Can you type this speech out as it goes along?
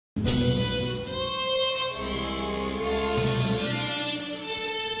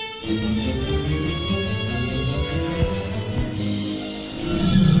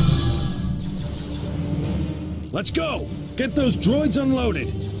Let's go! Get those droids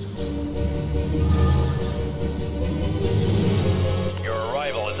unloaded! Your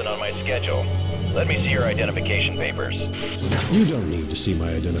arrival isn't on my schedule. Let me see your identification papers. You don't need to see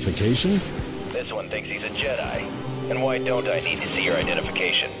my identification. This one thinks he's a Jedi. And why don't I need to see your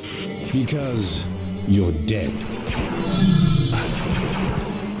identification? Because you're dead.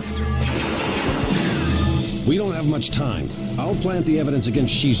 We don't have much time. I'll plant the evidence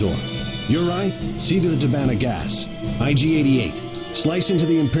against Shizor. Yuri, see to the Tabana gas. IG-88. Slice into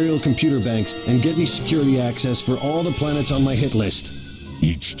the Imperial computer banks and get me security access for all the planets on my hit list.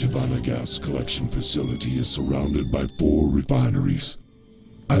 Each Tabana gas collection facility is surrounded by 4 refineries.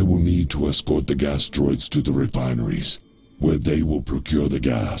 I will need to escort the gas droids to the refineries, where they will procure the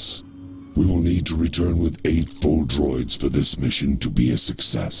gas. We will need to return with 8 full droids for this mission to be a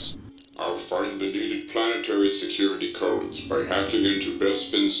success. I'll find the needed planetary security codes by hacking into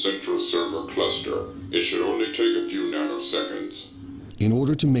Bespin's central server cluster. It should only take a few nanoseconds. In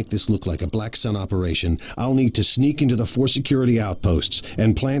order to make this look like a Black Sun operation, I'll need to sneak into the 4 security outposts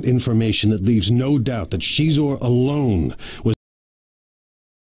and plant information that leaves no doubt that Shizor alone was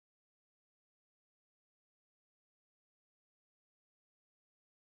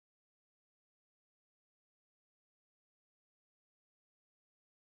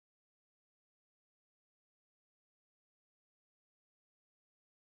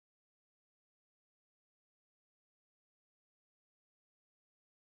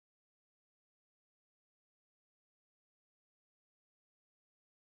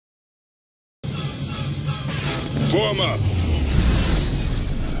Form up!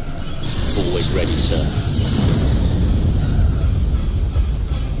 Always ready, sir.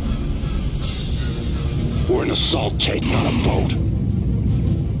 We're an assault tank, not a boat.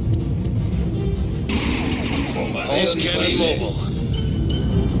 All cannon mobile.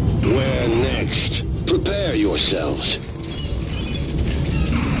 Where next? Prepare yourselves.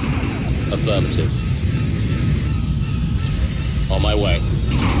 Affirmative. On my way.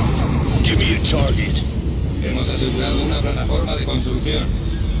 Give me a target. Hemos asegurado una plataforma de construcción.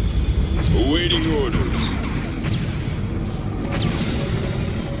 Awaiting orders.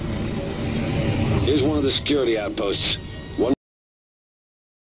 Here's one of the security outposts. One.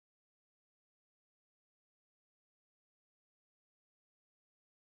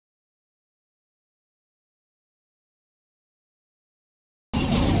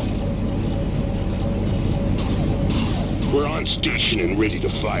 We're on station and ready to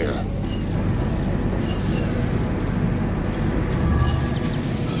fire.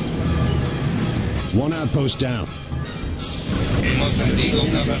 one outpost down. Hemos perdido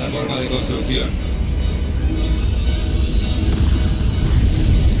una plataforma de construcción.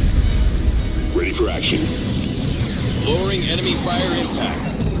 Ready for action. Lowering enemy fire impact.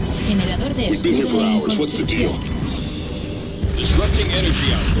 Generador de We've been here for escudo en hours. What's the deal? construcción. Disrupting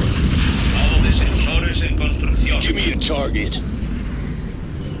energy output. Nodo de sensores en construcción. Give me a target.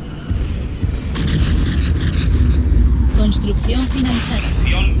 Construcción finalizada.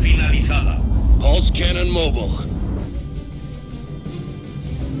 Construcción finalizada. Pulse cannon mobile.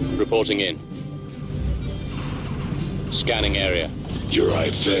 Reporting in. Scanning area. Yuri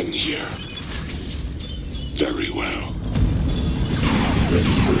Fen here. Very well.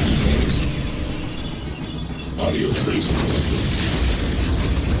 Ready for engagement. Audio tracer detected.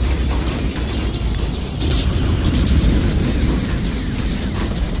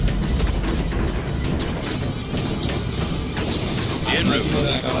 Al máximo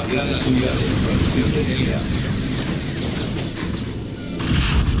de la capacidad de las unidades. Producción detenida.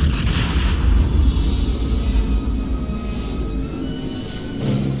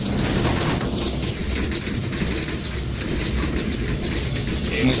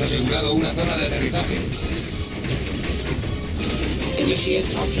 Hemos asegurado una zona de aterrizaje.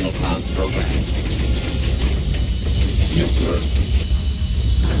 Initiate optional path program. Yes, sir.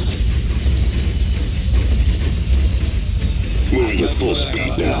 Moving at full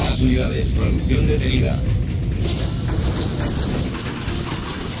speed now. Las unidades. Producción detenida.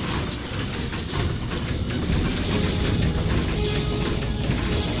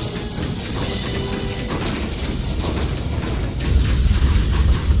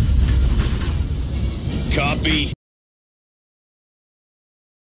 Copy.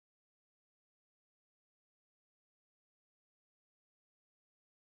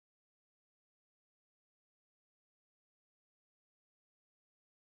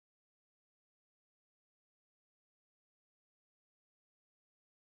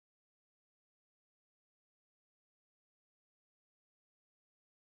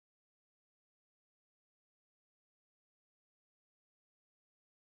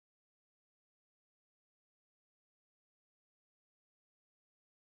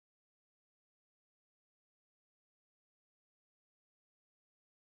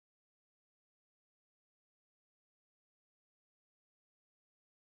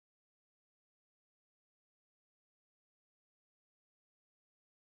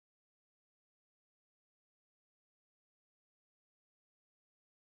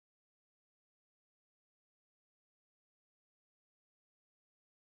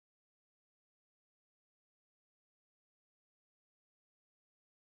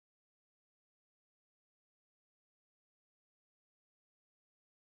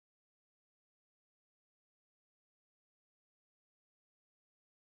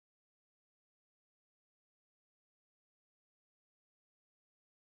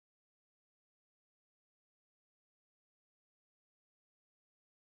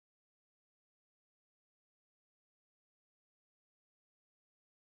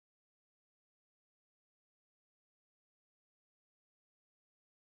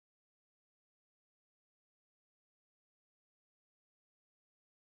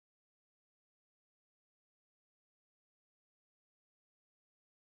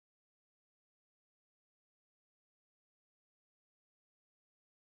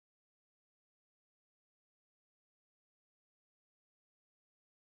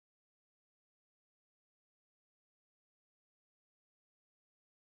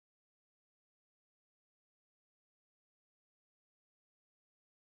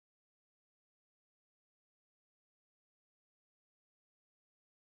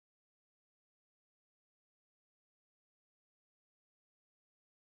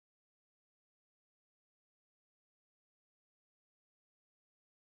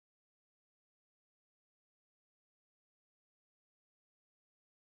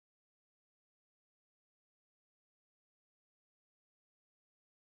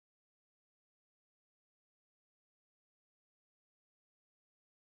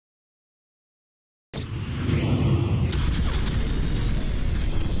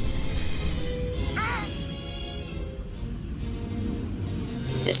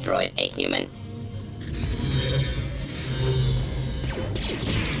 destroy a human.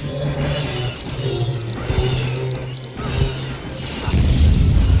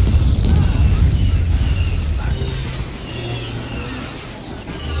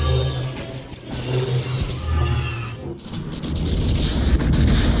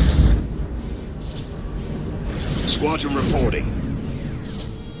 Squadron reporting.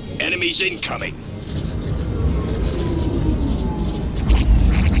 Enemies incoming.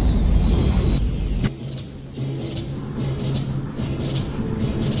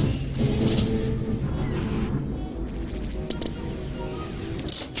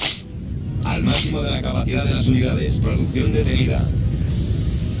 Al máximo de la capacidad de las unidades. Producción detenida.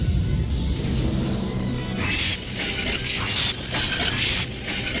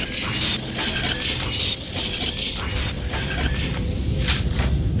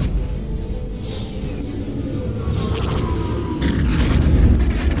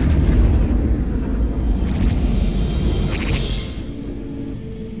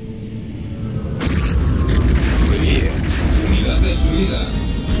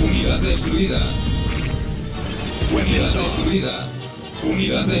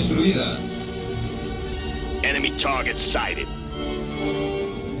 Unidad destruida. Enemy target sighted.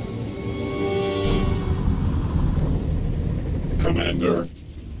 Commander.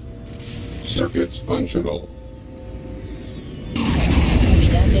 Circuits functional.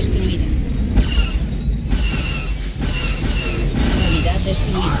 Unidad destruida. Unidad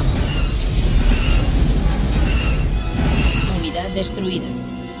destruida. Unidad destruida.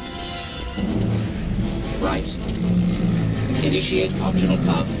 Right. Initiate optional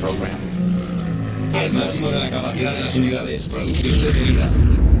comp program. Al máximo de la capacidad de las unidades. Producción detenida.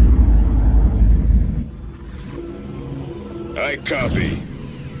 I copy.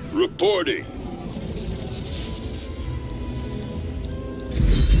 Reporting.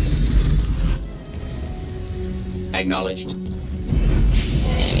 Acknowledged.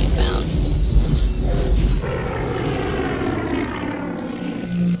 Enemy found.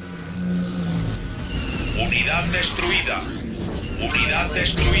 Unidad destruida. Unidad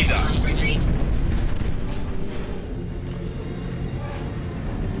destruida.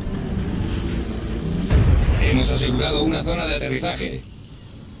 Hemos asegurado una zona de aterrizaje.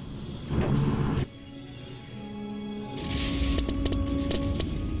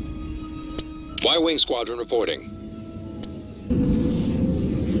 Y-Wing Squadron reporting.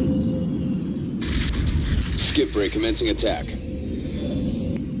 Skip break commencing attack.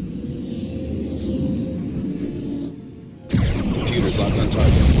 Computers locked on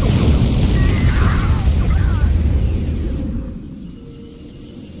target.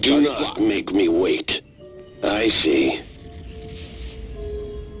 Do not make me wait. I see.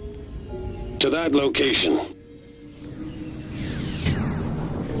 To that location.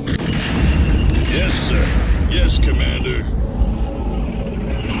 Yes, sir. Yes, Commander.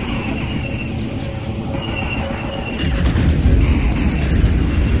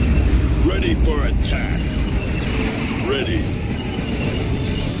 Ready for attack. Ready.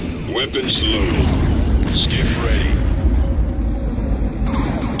 Weapons loaded. Skip ready.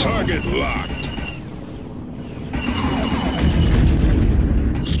 Target locked.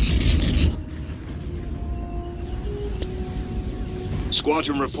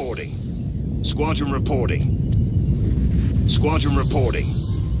 Squadron reporting. Squadron reporting. Squadron reporting.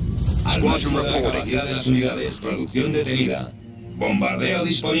 Al Squadron máximo de la reporting. capacidad de las unidades. Producción detenida. Bombardeo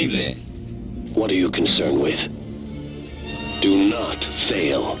disponible. What are you concerned with? Do not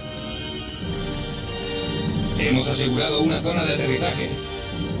fail. Hemos asegurado una zona de aterrizaje.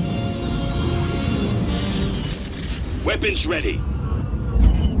 Weapons ready.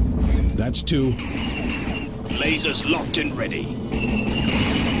 That's two. Lasers locked and ready.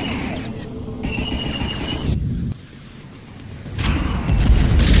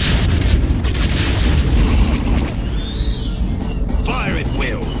 Fire at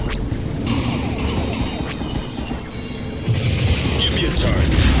will. Give me a turn.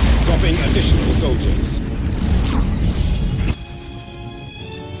 Dropping additional soldiers.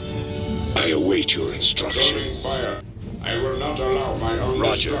 I await your instruction. Absorbing fire. I will not allow my own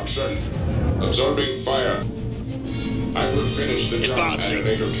Roger. destruction. Absorbing fire. I will finish the job at a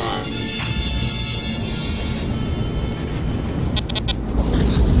later time.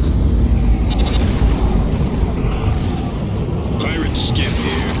 Pirate skip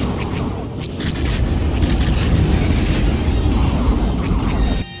here.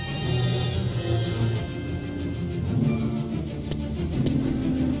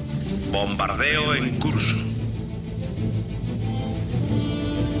 Bombardeo en curso.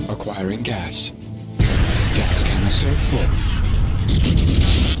 Acquiring gas. Gas canister full.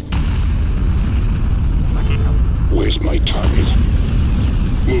 Where's my target?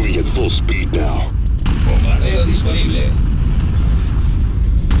 Moving at full speed now. Bombardeo disponible.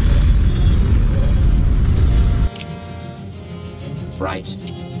 Right.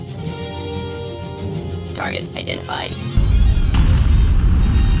 Target identified.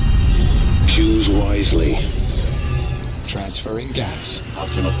 Choose wisely. Transferring gas.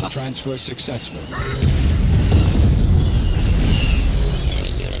 Optional pump. Transfer successful.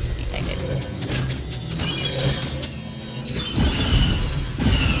 Enemy unit detected.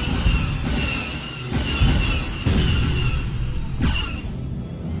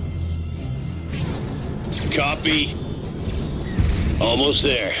 Copy. Almost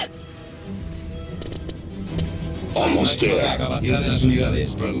there. Almost Máxima there. capacidad de las unidades.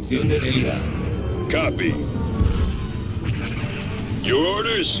 Producción detenida. Copy. Your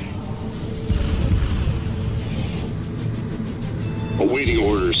orders? Awaiting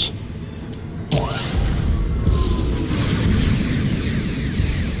orders.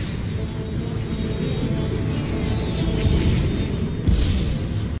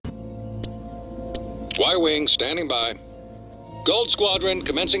 Y-Wing standing by. Gold Squadron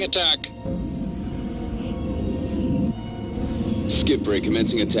commencing attack. Skip break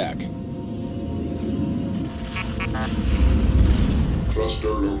commencing attack. Cluster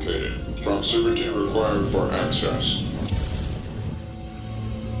located. Proximity required for access.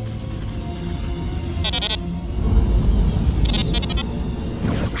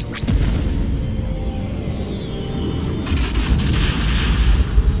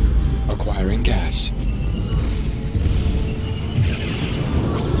 Acquiring gas.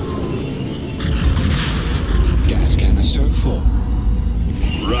 Gas canister full.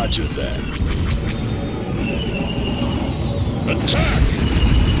 Roger that. Attack!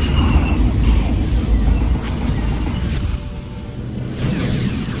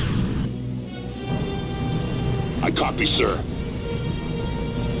 I copy, sir.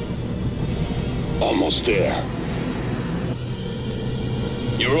 Almost there.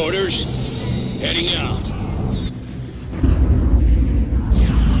 Your orders? Heading out.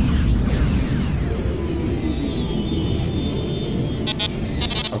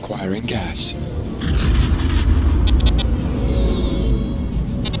 Acquiring gas.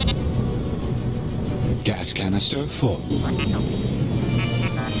 Gas canister full.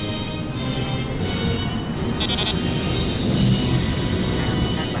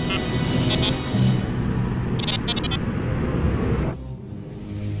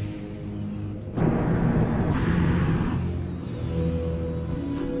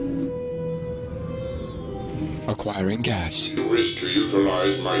 Acquiring gas. You wish to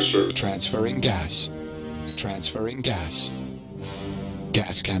utilize my service. Transferring gas. Transferring gas.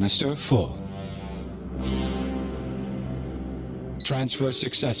 Gas canister full. Transfer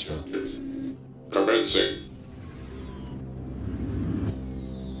successful. Commencing.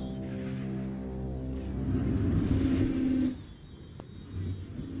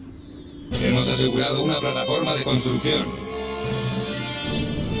 Hemos asegurado una plataforma de construcción.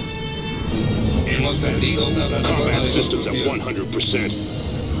 Hemos perdido una plataforma Combat de systems at construcción. 100%.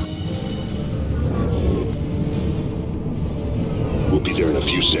 We'll be there in a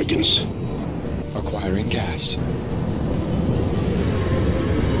few seconds. Acquiring gas.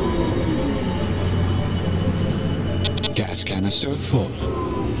 Gas canister full.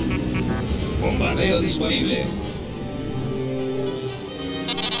 Bombardeo disponible.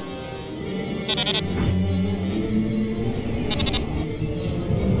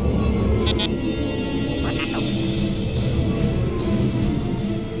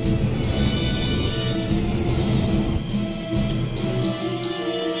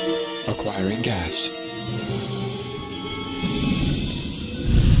 Acquiring gas.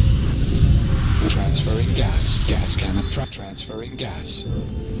 Transferring gas. Gas canister. Transferring gas.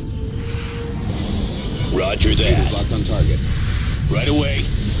 Roger Unit that. locked on target. Right away.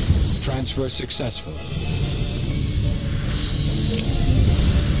 Transfer successful.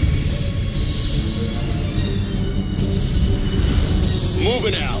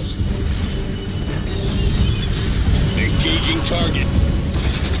 Moving out. Engaging target.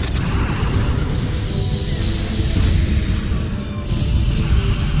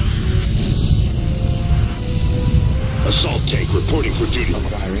 Assault tank reporting for duty.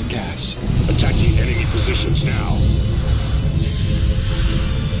 Acquiring gas. Attacking enemy positions now.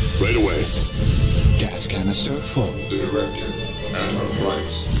 Right away. Gas canister full. Directive and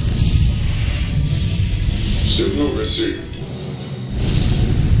applies. Signal received.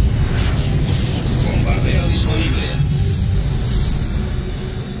 Bombardeo disponible.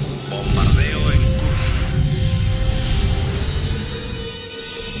 Bombardeo en curso.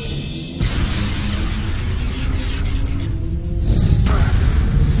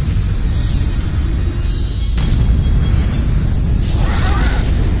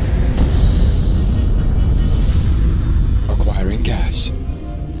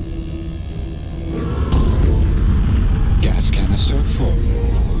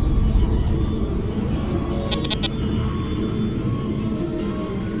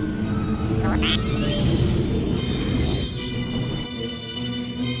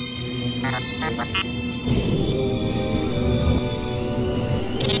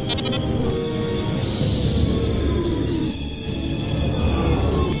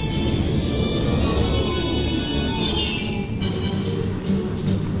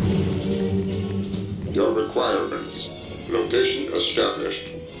 established.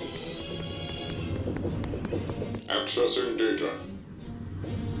 Accessing data.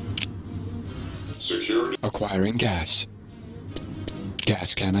 Security. Acquiring gas.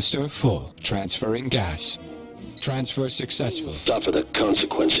 Gas canister full. Transferring gas. Transfer successful. Suffer the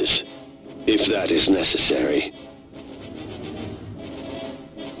consequences, if that is necessary.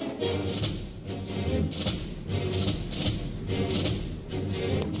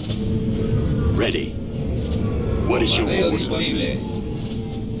 Ready. What is your Bombardeo order? disponible.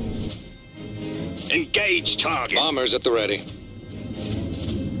 Engage target. Bombers at the ready.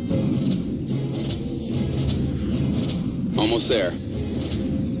 Almost there.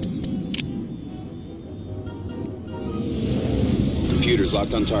 Computer's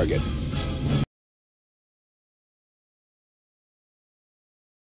locked on target.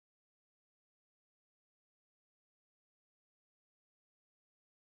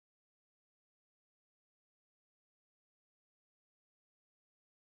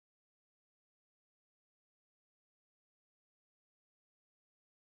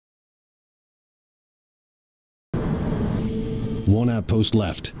 One outpost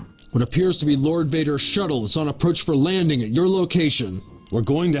left. What appears to be Lord Vader's shuttle is on approach for landing at your location. We're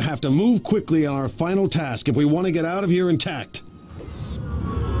going to have to move quickly on our final task if we want to get out of here intact.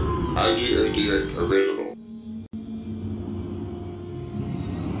 IG-88 available.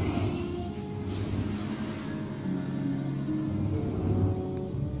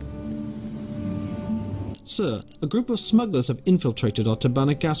 Sir, a group of smugglers have infiltrated our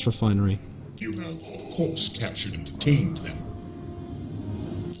Tabana gas refinery. You have, of course, captured and detained them.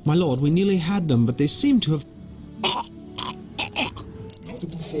 My lord, we nearly had them, but they seem to have... Not the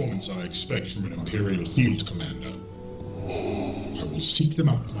performance I expect from an Imperial field commander. I will seek them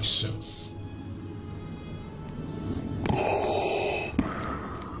out myself.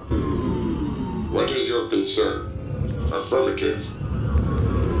 What is your concern? Affirmative.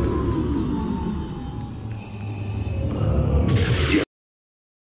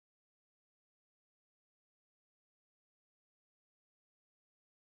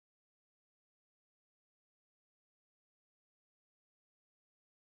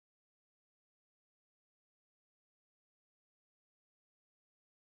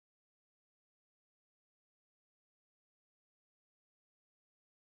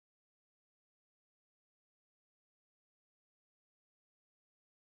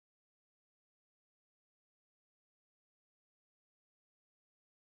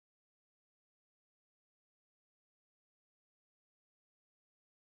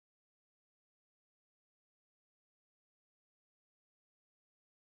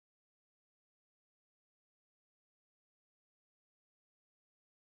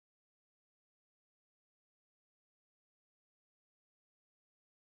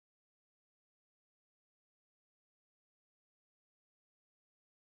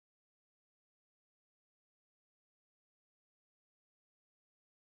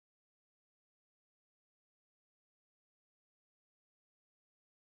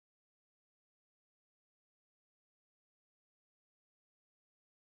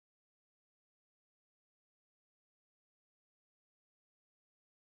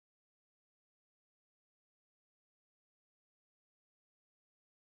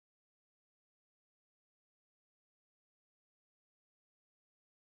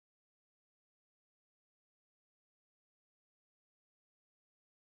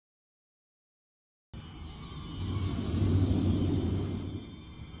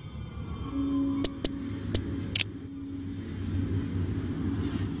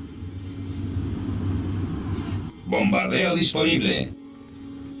 Bombardeo disponible.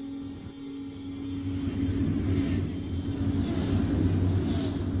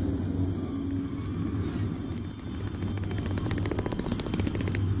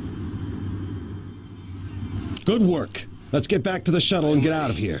 Good work. Let's get back to the shuttle and get out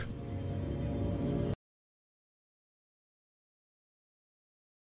of here.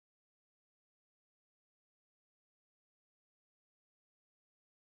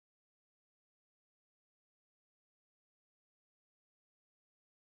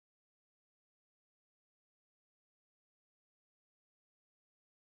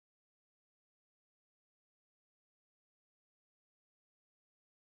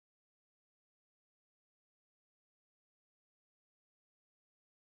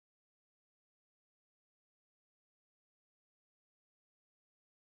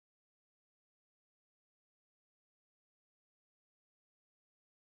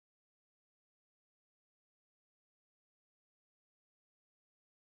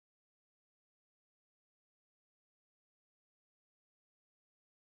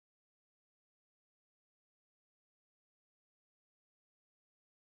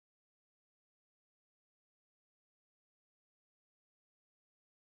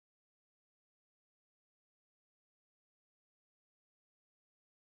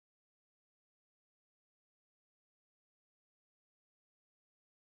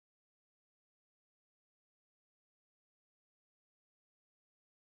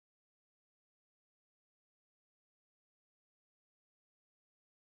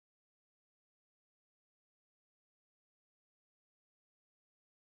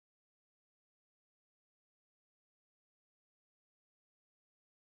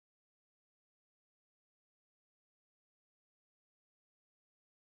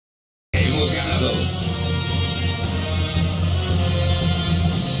 Confirmado.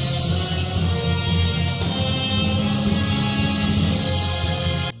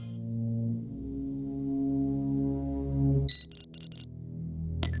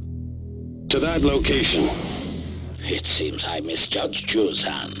 To that location. It seems I misjudged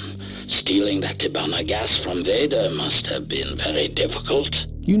Juzan. Stealing that Tibanna gas from Vader must have been very difficult.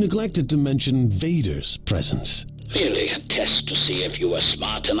 You neglected to mention Vader's presence. Merely a test to see if you were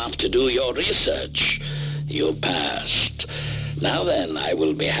smart enough to do your research. You passed. Now then, I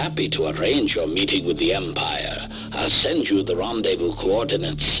will be happy to arrange your meeting with the Empire. I'll send you the rendezvous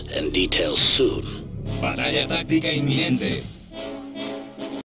coordinates and details soon. Batalla táctica inminente.